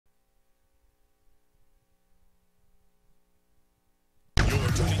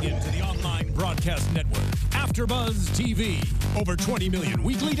tuning in to the online broadcast network, AFTERBUZZ TV. Over 20 million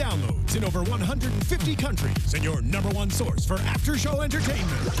weekly downloads in over 150 countries, and your #1 source for after-show entertainment.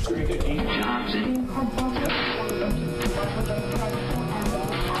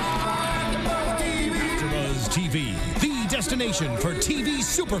 AFTERBUZZ TV, the destination for TV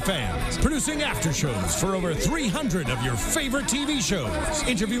superfans, producing aftershows for over 300 of your favorite TV shows,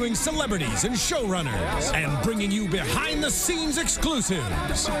 interviewing celebrities and showrunners, and bringing you behind-the-scenes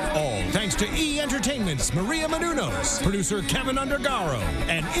exclusives. All thanks to E! Entertainment's Maria Menounos, producer Kevin Undergaro,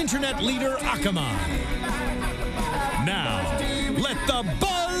 and internet leader Akamai. Now, let the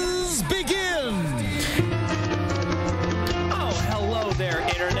buzz begin! Oh, hello there,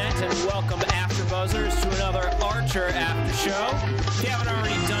 Internet, and welcome, AfterBuzzers, to another Archer After Show. If you haven't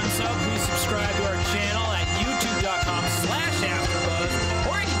already done so, please subscribe to our channel at youtube.com/AfterBuzz,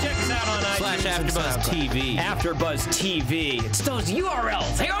 or you can check us out on iTunes. /AfterBuzz TV. AfterBuzz TV. It's those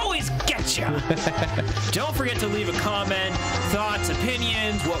URLs. They always get you. Don't forget to leave a comment, thoughts,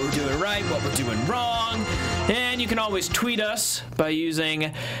 opinions, what we're doing right, what we're doing wrong. And you can always tweet us by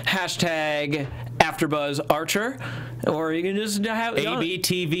using hashtag AfterBuzzArcher, or you can just have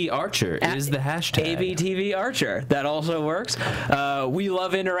ABTV Archer is the hashtag. ABTV Archer. That also works. We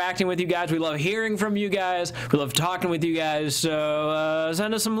love interacting with you guys. We love hearing from you guys. We love talking with you guys. So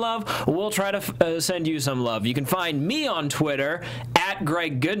send us some love. We'll try to send you some love. You can find me on Twitter at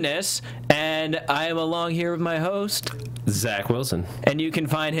Greg Goodness, and I am along here with my host, Zach Wilson. and you can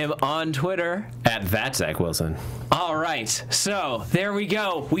find him on Twitter At that Zach Wilson. All right, so there we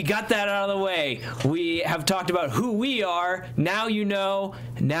go. We got that out of the way. We have talked about who we are. Now you know.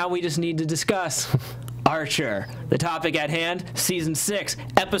 Now we just need to discuss Archer. The topic at hand, Season 6,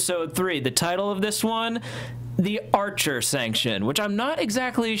 Episode 3. The title of this one, The Archer Sanction, which I'm not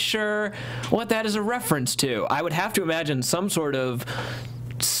exactly sure what that is a reference to. I would have to imagine some sort of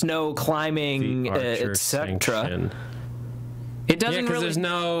snow climbing, etc. It doesn't because really. there's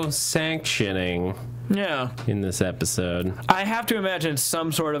no sanctioning Yeah. in this episode. I have to imagine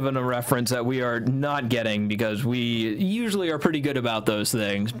some sort of a reference that we are not getting because we usually are pretty good about those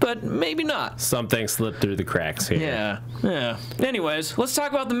things, but maybe not. Something slipped through the cracks here. Yeah. Anyways, let's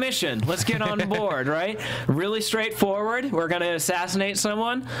talk about the mission. Let's get on board, right? Really straightforward. We're going to assassinate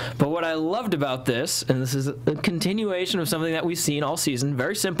someone. But what I loved about this, and this is a continuation of something that we've seen all season,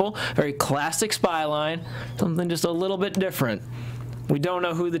 very simple, very classic spy line, something just a little bit different. We don't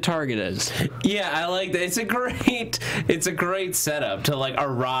know who the target is. Yeah, I like that. It's a great setup to like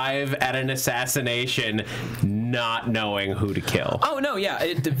arrive at an assassination not knowing who to kill. Oh no,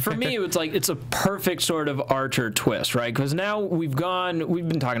 yeah. For me, it's a perfect sort of Archer twist, right? Because now we've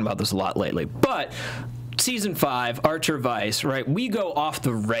been talking about this a lot lately, but Season 5, Archer Vice, right? We go off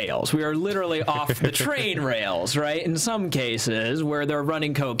the rails. We are literally off the train rails, right? In some cases, where they're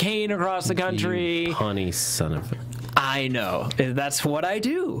running cocaine across the country. You punny son of a... I know. That's what I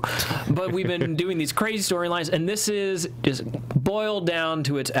do. But we've been doing these crazy storylines, and this is just boiled down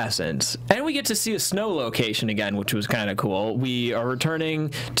to its essence. And we get to see a snow location again, which was kind of cool. We are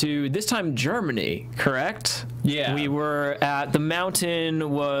returning to, this time, Germany, correct? Yeah. We were at, the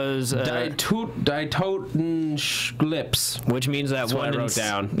mountain was... Ditotenschlips. Which means that That's what I wrote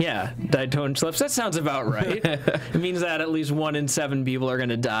down. Yeah, Ditotenschlips. That sounds about right. It means that at least 1 in 7 people are going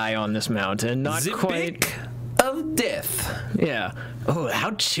to die on this mountain. Not quite... of death. Yeah. Oh,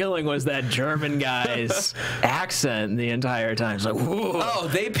 how chilling was that German guy's accent the entire time? It's like, whoa. Oh,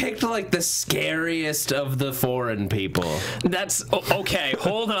 they picked like the scariest of the foreign people. That's okay.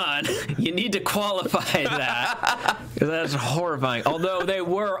 Hold on. You need to qualify that. 'Cause that's horrifying. Although they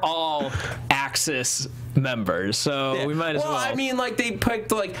were all Axis members, so Yeah. we might as well. I mean, like they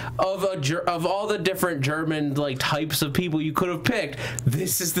picked like of all the different German like types of people you could have picked,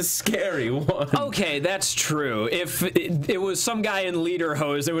 this is the scary one. Okay, that's true. If it was some guy in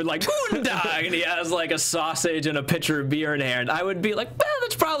Lederhosen that would like Guten Tag, and he has like a sausage and a pitcher of beer in hand, I would be like, well,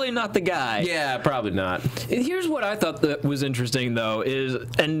 that's probably not the guy. Yeah, probably not. Here's what I thought that was interesting though is,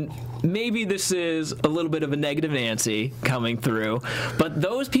 and maybe this is a little bit of a negative Nancy coming through, but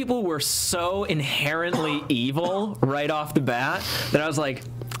those people were so inherently evil right off the bat that I was like,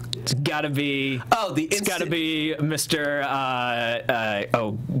 it's gotta be. Oh, it's gotta be Mr.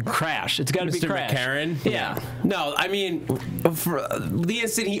 Crash. It's gotta be Mr. Crash. McCarran? Yeah. No, I mean, for the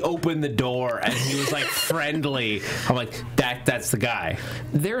instant he opened the door and he was like friendly, I'm like, that's the guy.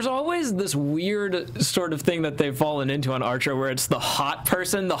 There's always this weird sort of thing that they've fallen into on Archer where it's the hot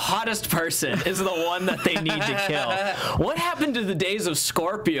person, the hottest person is the one that they need to kill. What happened to the days of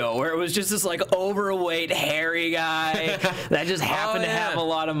Scorpio where it was just this like overweight, hairy guy that just happened to have a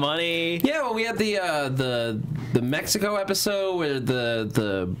lot of money. Yeah, well, we had the Mexico episode where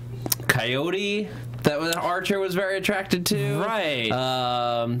the coyote that Archer was very attracted to. Right.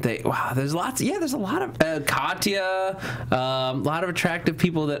 There's lots. Yeah, there's a lot of Katya. A lot of attractive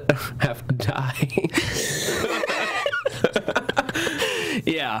people that have died.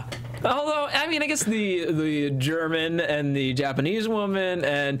 Yeah. Although, I mean, I guess the German and the Japanese woman,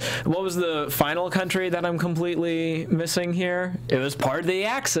 and what was the final country that I'm completely missing here? It was part of the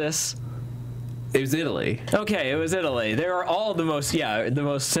Axis. It was Italy. Okay, it was Italy. They are all the most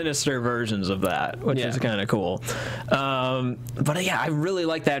sinister versions of that, which is kind of cool. But yeah, I really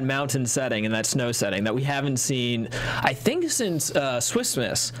like that mountain setting and that snow setting that we haven't seen, I think, since Swiss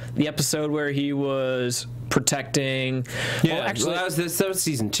Miss, the episode where he was protecting. Yeah, well, actually, that was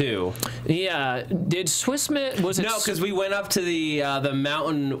season 2. Yeah, did Swiss Miss No, because we went up to the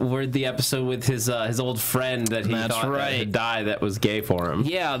mountain where the episode with his old friend that he thought had died that was gay for him.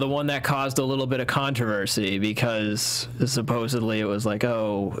 Yeah, the one that caused a little bit of controversy because supposedly it was like,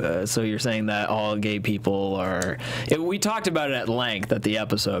 so you're saying that all gay people are. We talked about it at length at the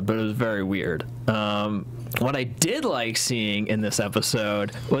episode, but it was very weird. What I did like seeing in this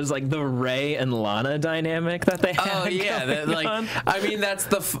episode was like the Ray and Lana dynamic that they had. Oh yeah, I mean that's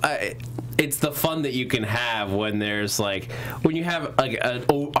it's the fun that you can have when there's when you have like a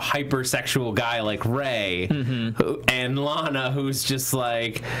hypersexual guy like Ray and Lana who's just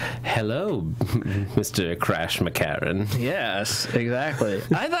like, hello, Mr. Crash McCarran. Yes, exactly.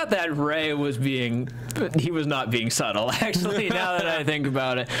 I thought that Ray was not being subtle, actually, now that I think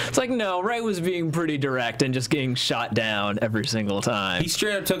about it. It's like, no, Ray was being pretty direct and just getting shot down every single time. He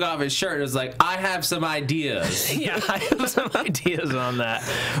straight up took off his shirt and was like, I have some ideas. Yeah, I have some ideas on that,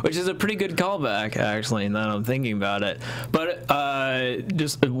 which is a pretty good callback, actually, now that I'm thinking about it. But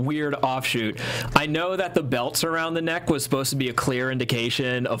just a weird offshoot. I know that the belts around the neck was supposed to be a clear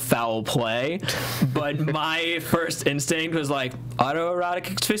indication of foul play, but my first instinct was like,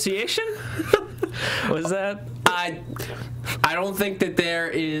 autoerotic asphyxiation? Was that? I don't think that there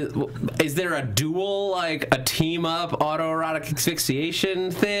is there a dual, like a team up autoerotic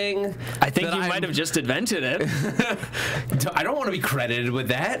asphyxiation thing? I think you might have just invented it. I don't want to be credited with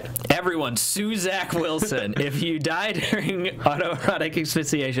that. Everyone, sue Zach Wilson. If you die during autoerotic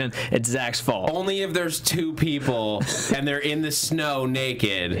asphyxiation, it's Zach's fault. Only if there's 2 people and they're in the snow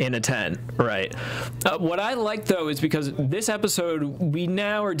naked. In a tent, right. What I like, though, is because this episode, we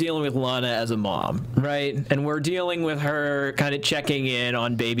now are dealing with Lana as a mom, right? And we're dealing with her kind of checking in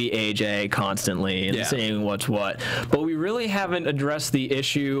on baby AJ constantly and seeing what's what. But we really haven't addressed the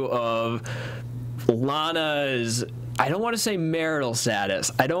issue of Lana's, I don't want to say marital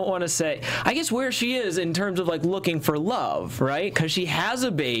status. I don't want to say, I guess where she is in terms of like looking for love, right? Because she has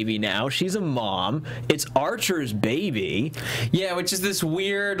a baby now. She's a mom. It's Archer's baby. Yeah, which is this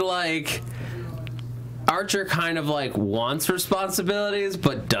weird, like, Archer kind of like wants responsibilities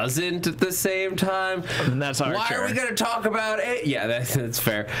but doesn't at the same time. And that's Archer. Why are we going to talk about it? Yeah, that's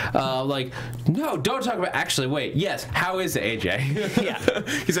fair. Like, no, don't talk about. Actually, wait. Yes, how is AJ? Yeah.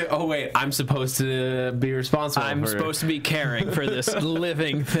 He's like, oh wait, I'm supposed to be responsible. I'm supposed to be caring for this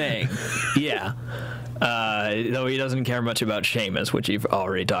living thing. Yeah. Though he doesn't care much about Seamus, which you've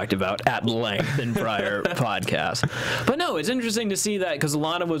already talked about at length in prior podcasts. But no, it's interesting to see that because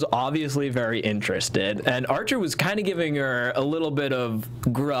Lana was obviously very interested, and Archer was kind of giving her a little bit of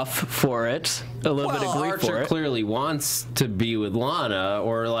gruff for it, a little bit of grief for it. Archer clearly wants to be with Lana,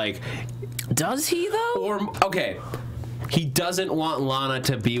 or like, does he though? Or okay. He doesn't want Lana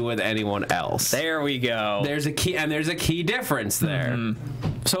to be with anyone else. There we go. There's a key difference there.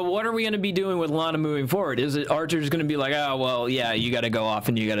 So what are we going to be doing with Lana moving forward? Is it Archer's going to be like, oh, well, yeah, you got to go off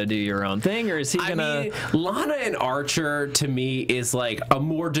and you got to do your own thing? Or is he going to... Lana and Archer, to me, is like a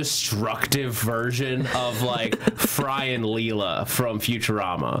more destructive version of like Fry and Leela from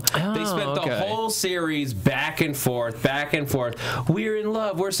Futurama. Oh, they spent the whole series back and forth, back and forth. We're in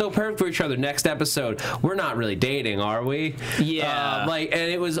love. We're so perfect for each other. Next episode, we're not really dating, are we? Yeah.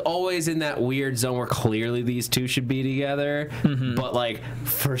 And it was always in that weird zone where clearly these two should be together, but like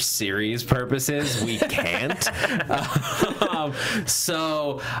for series purposes, we can't.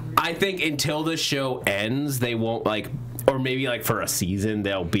 So I think until the show ends, they won't like, or maybe like for a season,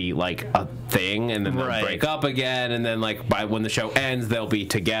 they'll be like a thing, and then they'll break up again, and then like by when the show ends, they'll be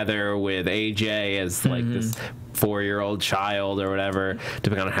together with AJ as like this 4-year-old child or whatever,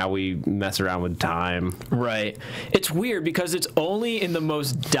 depending on how we mess around with time. Right. It's weird because it's only in the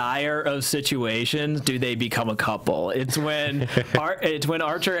most dire of situations do they become a couple. It's when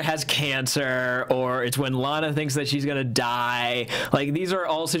Archer has cancer, or it's when Lana thinks that she's gonna die. Like, these are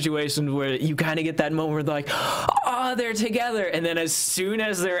all situations where you kind of get that moment where they're like, oh, oh, they're together. And then as soon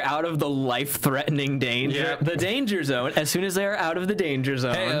as they're out of the life-threatening danger, the danger zone, as soon as they're out of the danger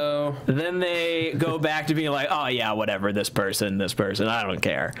zone, then they go back to being like, oh, yeah, whatever, this person, I don't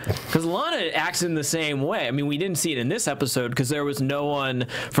care. Because Lana acts in the same way. I mean, we didn't see it in this episode because there was no one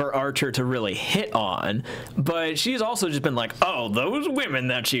for Archer to really hit on. But she's also just been like, oh, those women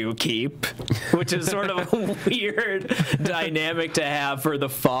that you keep, which is sort of a weird dynamic to have for the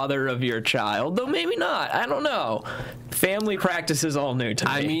father of your child. Though maybe not. I don't know. Family practice is all new to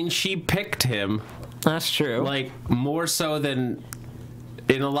me. I mean, she picked him. That's true. Like, more so than...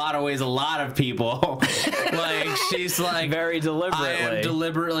 in a lot of ways, a lot of people. Like, she's like... very deliberately. I am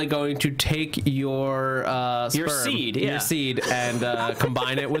deliberately going to take your sperm, your seed, your seed, and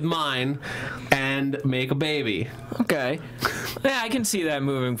combine it with mine and make a baby. Okay. Yeah, I can see that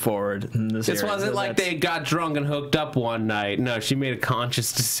moving forward in this This wasn't like they got drunk and hooked up one night. No, she made a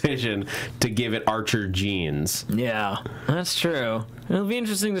conscious decision to give it Archer genes. Yeah, that's true. It'll be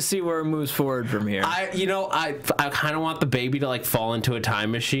interesting to see where it moves forward from here. I kind of want the baby to like fall into a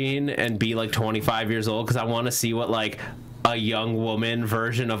time machine and be like 25 years old because I want to see what like a young woman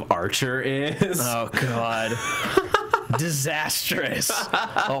version of Archer is. Oh God. Disastrous.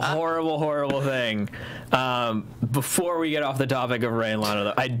 A horrible, horrible thing. Before we get off the topic of Ray and Lana,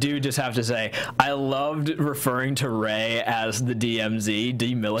 though, I do just have to say, I loved referring to Ray as the DMZ,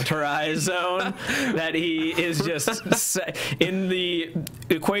 demilitarized zone, that he is just in the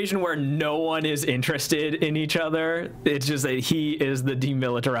equation where no one is interested in each other. It's just that he is the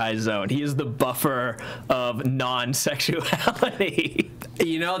demilitarized zone. He is the buffer of non-sexuality.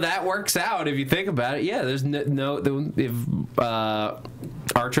 You know, that works out if you think about it. Yeah, there's if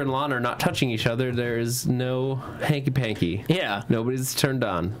Archer and Lana are not touching each other, there is no hanky-panky. Yeah. Nobody's turned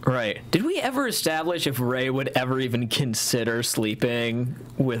on. Right. Did we ever establish if Ray would ever even consider sleeping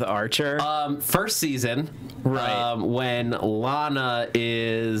with Archer? First season, right, when Lana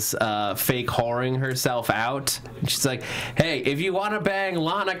is fake whoring herself out. She's like, hey, if you want to bang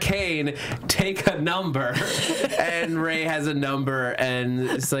Lana Kane, take a number. And Ray has a number,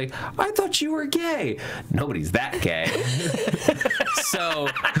 and it's like, I thought you were gay. Nobody's that gay. So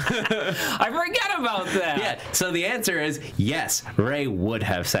I forgot about that. Yeah, so the answer is yes, Ray would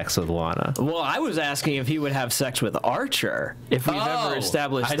have sex with Lana. Well, I was asking if he would have sex with Archer, if we've ever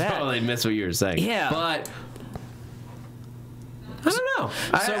established that. I totally missed what you were saying. Yeah. But I don't know.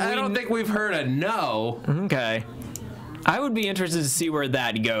 I don't think we've heard a no. Okay. I would be interested to see where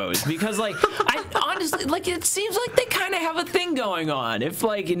that goes because, like, I honestly, like, it seems like they kind of have a thing going on. If,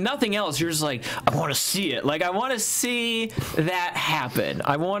 like, nothing else, you're just like, I want to see it. Like, I want to see that happen.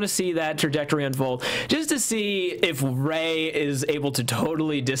 I want to see that trajectory unfold just to see if Ray is able to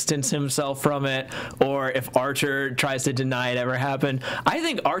totally distance himself from it or if Archer tries to deny it ever happened. I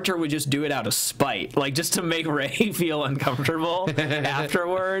think Archer would just do it out of spite, like, just to make Ray feel uncomfortable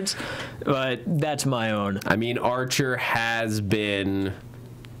afterwards. But that's my own. I mean, Archer has been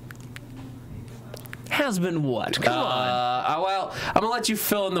what? Come on. Well, I'm gonna let you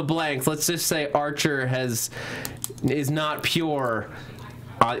fill in the blanks. Let's just say Archer is not pure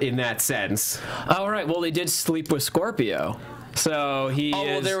in that sense. All right. Well, they did sleep with Scorpio, so he. Oh,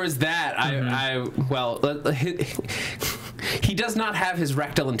 well, there was that. He does not have his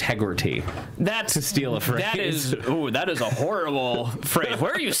rectal integrity. That's to steal a phrase. That is a horrible phrase.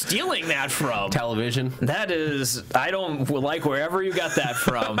 Where are you stealing that from? Television. That is, I don't like wherever you got that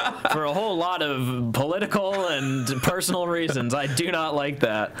from. For a whole lot of political and personal reasons, I do not like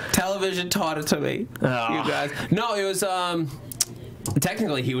that. Television taught it to me. Oh. You guys. No, it was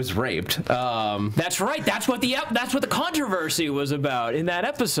technically he was raped. That's right. That's what the controversy was about in that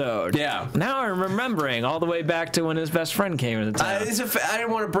episode. Yeah. Now I'm remembering all the way back to when his best friend came into town. I didn't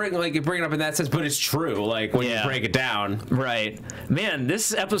want to bring it up in that sense, but it's true. Like when you break it down. Right. Man,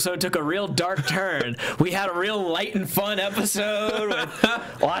 this episode took a real dark turn. We had a real light and fun episode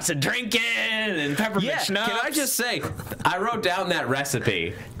with lots of drinking and peppermint schnapps. Can I just say, I wrote down that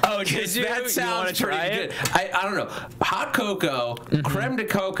recipe. Oh, did you? That sounds you pretty good. I don't know. Hot cocoa, creme de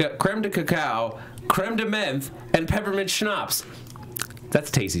cacao, creme de menthe, and peppermint schnapps. That's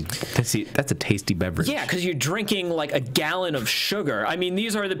tasty. That's a tasty beverage. Yeah, because you're drinking like a gallon of sugar. I mean,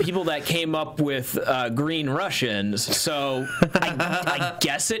 these are the people that came up with Green Russians, so I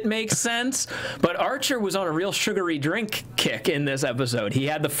guess it makes sense. But Archer was on a real sugary drink kick in this episode. He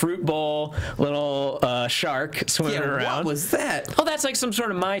had the fruit bowl, little shark swimming around. What was that? Oh, that's like some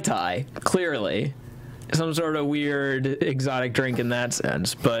sort of Mai Tai, clearly. some sort of weird exotic drink in that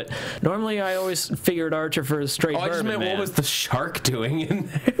sense. But normally I always figured Archer for a straight bourbon. I just meant, what was the shark doing in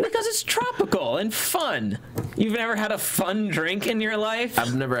there? Because it's tropical and fun. You've never had a fun drink in your life?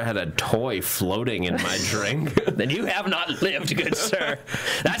 I've never had a toy floating in my drink. Then you have not lived, good sir.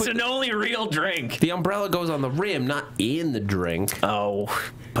 That's an only real drink. The umbrella goes on the rim, not in the drink. Oh,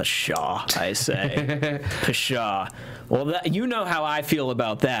 pshaw, I say. Pshaw. Well, you know how I feel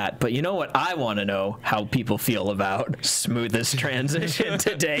about that, but you know what I want to know how people feel about smoothest transition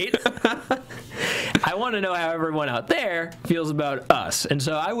to date? I want to know how everyone out there feels about us. And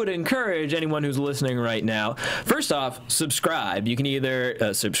so I would encourage anyone who's listening right now, first off, subscribe. You can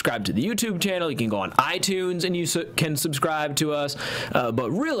either subscribe to the YouTube channel, you can go on iTunes and you can subscribe to us.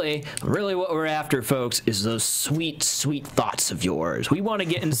 But really what we're after, folks, is those sweet, sweet thoughts of yours. We want to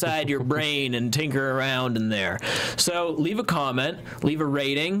get inside your brain and tinker around in there. So leave a comment, leave a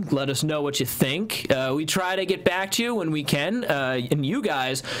rating, let us know what you think. We try to get back to you when we can. And you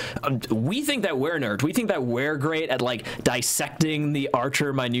guys, we think that we're nerds. We think that we're great at like dissecting the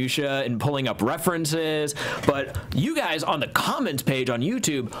Archer minutia and pulling up references. But you guys on the comments page on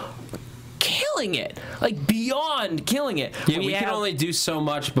YouTube, killing it, like beyond killing it. Yeah, we can only do so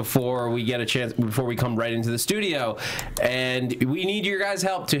much before we get a chance, before we come right into the studio, and we need your guys'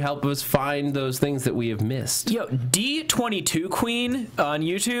 help to help us find those things that we have missed. Yo, D22 Queen on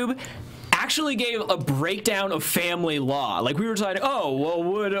YouTube actually gave a breakdown of family law. Like, we were deciding, oh, well,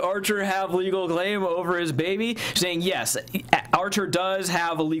 would Archer have legal claim over his baby? Saying, yes, Archer does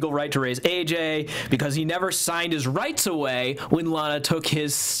have a legal right to raise AJ because he never signed his rights away when Lana took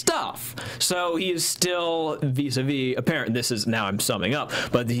his stuff. So he is still vis-a-vis a parent. This is, now I'm summing up,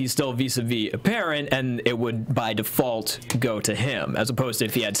 but he's still vis-a-vis a parent, and it would by default go to him, as opposed to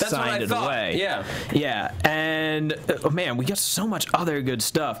if he had signed it away. Yeah. Yeah, and oh man, we got so much other good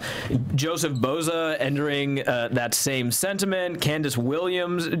stuff. Joseph Boza entering that same sentiment. Candace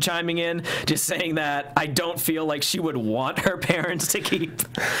Williams chiming in, just saying that I don't feel like she would want her parents to keep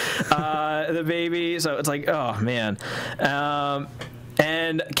the baby. So it's like, oh man.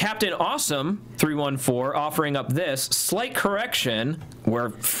 And Captain Awesome 314 offering up this slight correction.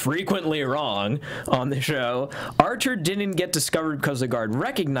 We're frequently wrong on the show. Archer didn't get discovered because the guard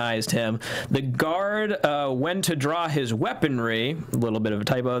recognized him. The guard went to draw his weaponry, a little bit of a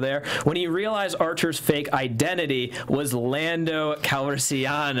typo there, when he realized Archer's fake identity was Lando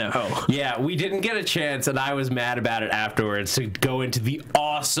Calrissiano. Yeah, we didn't get a chance, and I was mad about it afterwards, to go into the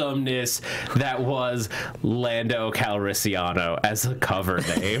awesomeness that was Lando Calrissiano as a cover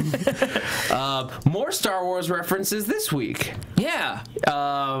name. More Star Wars references this week. Yeah.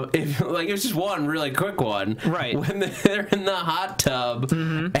 It was just one really quick one. Right. When they're in the hot tub,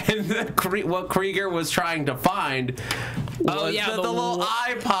 and what Krieger was trying to find was the little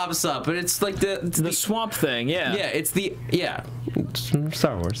eye pops up, and it's like the swamp thing. Yeah. Yeah, it's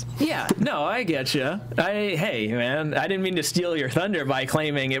Star Wars. Yeah, no, I get you. Hey, man, I didn't mean to steal your thunder by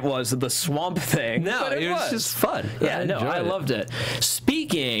claiming it was the swamp thing. No, it was just fun. Yeah, I loved it.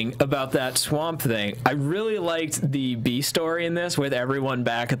 Speaking about that swamp thing, I really liked the B story in this with everyone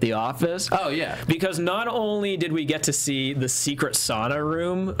back at the office. Oh, yeah. Because not only did we get to see the secret sauna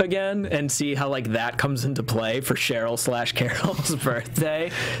room again and see how, like, that comes into play for Cheryl/Carol's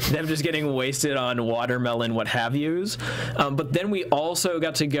birthday, them just getting wasted on watermelon what have yous, but then we also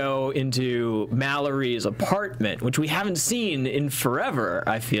got to go into Mallory's apartment, which we haven't seen in forever,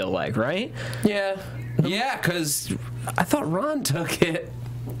 I feel like, right? Yeah. Yeah, because I thought Ron took it.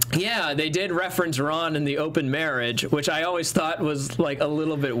 Yeah, they did reference Ron in the open marriage, which I always thought was like a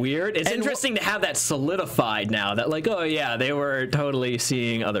little bit weird. It's interesting to have that solidified now, that like, oh yeah, they were totally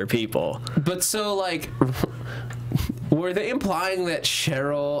seeing other people. But so like, were they implying that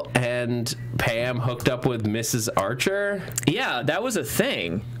Cheryl and Pam hooked up with Mrs. Archer? Yeah, that was a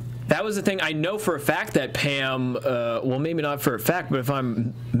thing. That was the thing. I know for a fact that Pam, well, maybe not for a fact, but if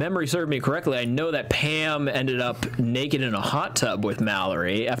memory served me correctly, I know that Pam ended up naked in a hot tub with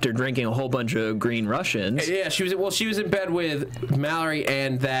Mallory after drinking a whole bunch of Green Russians. Yeah, she was in bed with Mallory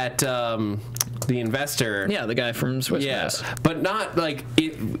and that the investor. Yeah, the guy from Swiss Miss. But not like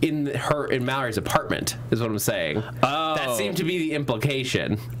in Mallory's apartment is what I'm saying. Oh, that seemed to be the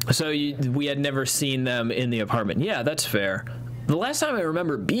implication. So we had never seen them in the apartment. Yeah, that's fair. The last time I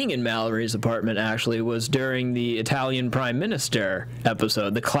remember being in Mallory's apartment, actually, was during the Italian Prime Minister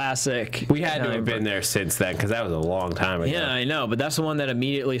episode, the classic. We had to have been there since then, because that was a long time ago. Yeah, I know, but that's the one that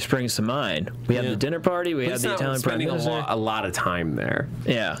immediately springs to mind. We had the dinner party, we had the Italian Prime Minister. A lot of time there.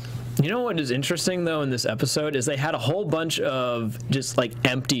 Yeah. You know what is interesting though in this episode is they had a whole bunch of just like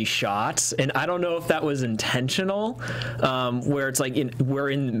empty shots, and I don't know if that was intentional, where it's like we're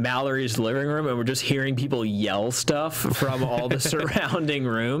in Mallory's living room and we're just hearing people yell stuff from all the surrounding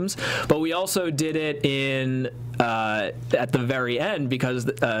rooms. But we also did it in at the very end because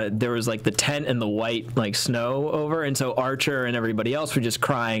there was like the tent and the white like snow over, and so Archer and everybody else were just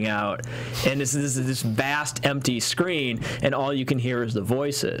crying out, and this is this vast empty screen, and all you can hear is the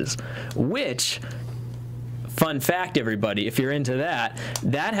voices. Which, fun fact, everybody, if you're into that,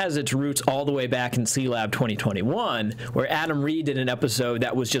 that has its roots all the way back in C-Lab 2021, where Adam Reed did an episode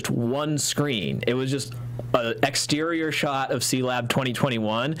that was just one screen. It was just an exterior shot of C-Lab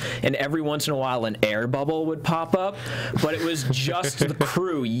 2021, and every once in a while an air bubble would pop up, but it was just the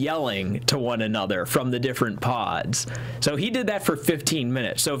crew yelling to one another from the different pods. So he did that for 15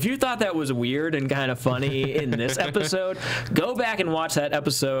 minutes. So if you thought that was weird and kind of funny in this episode, go back and watch that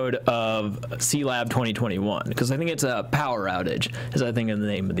episode of C-Lab 2021, because I think it's a power outage, is I think is the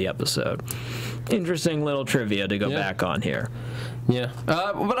name of the episode. Interesting little trivia to go back on here. Yeah,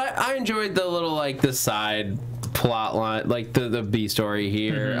 but I enjoyed the little like the side plot line, like the B story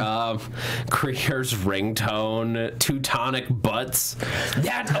here. Krieger's ringtone, Teutonic butts.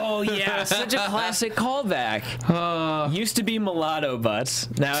 That, oh yeah, such a classic callback. Used to be mulatto butts,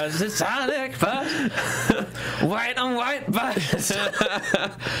 now it's Teutonic butts. White on white butts.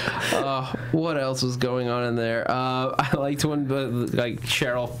 What else was going on in there? I liked when like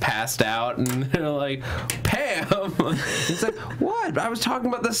Cheryl passed out and they're like, Pam. It's like, what? I was talking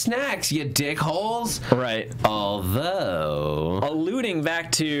about the snacks, you dickholes. Right. Although, alluding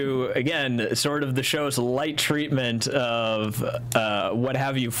back to, again, sort of the show's light treatment of what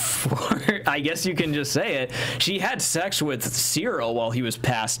have you for, I guess you can just say it, she had sex with Cyril while he was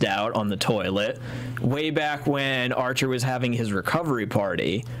passed out on the toilet, way back when Archer was having his recovery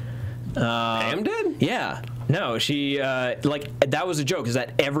party. Pam did? Yeah. No, she, like, that was a joke, is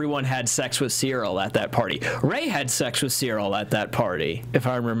that everyone had sex with Cyril at that party. Ray had sex with Cyril at that party, if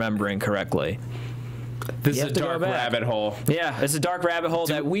I'm remembering correctly. This is a dark rabbit hole. Yeah, it's a dark rabbit hole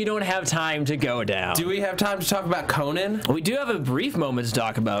that we don't have time to go down. Do we have time to talk about Conan? We do have a brief moment to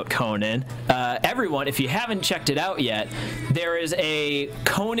talk about Conan. Everyone, if you haven't checked it out yet, there is a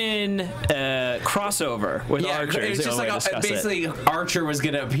Conan crossover with Archer. It's just like basically Archer was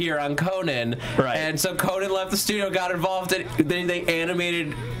going to appear on Conan, right? And so Conan left the studio, got involved, and they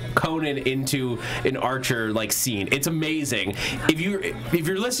animated Conan into an Archer like scene. It's amazing. If you're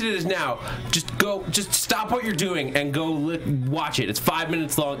listening to this now, just stop what you're doing and go watch it. It's 5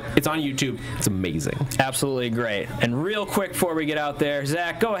 minutes long. It's on YouTube. It's amazing. Absolutely great. And real quick before we get out there,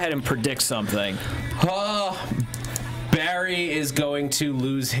 Zach, go ahead and predict something. Barry is going to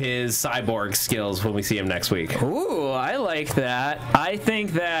lose his cyborg skills when we see him next week. Ooh, I like that. I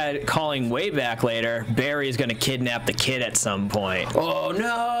think that calling way back later, Barry is going to kidnap the kid at some point. Oh,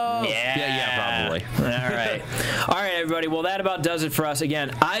 no. Yeah, probably. All right. All right, everybody. Well, that about does it for us.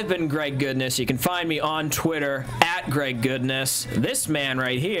 Again, I've been Greg Goodness. You can find me on Twitter at Greg Goodness. This man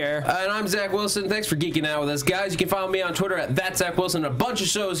right here. And I'm Zach Wilson. Thanks for geeking out with us, guys. You can follow me on Twitter at @ZachWilson. A bunch of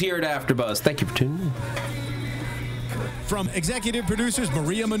shows here at AfterBuzz. Thank you for tuning in. From executive producers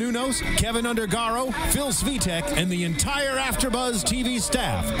Maria Menounos, Kevin Undergaro, Phil Svitek, and the entire AfterBuzz TV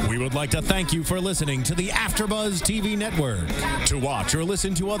staff, we would like to thank you for listening to the AfterBuzz TV network. To watch or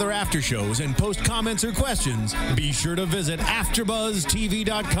listen to other after shows and post comments or questions, be sure to visit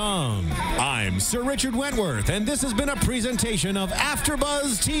AfterBuzzTV.com. I'm Sir Richard Wentworth, and this has been a presentation of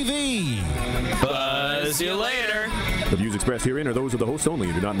AfterBuzz TV. Buzz you later. The views expressed herein are those of the hosts only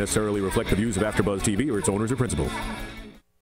and do not necessarily reflect the views of AfterBuzz TV or its owners or principals.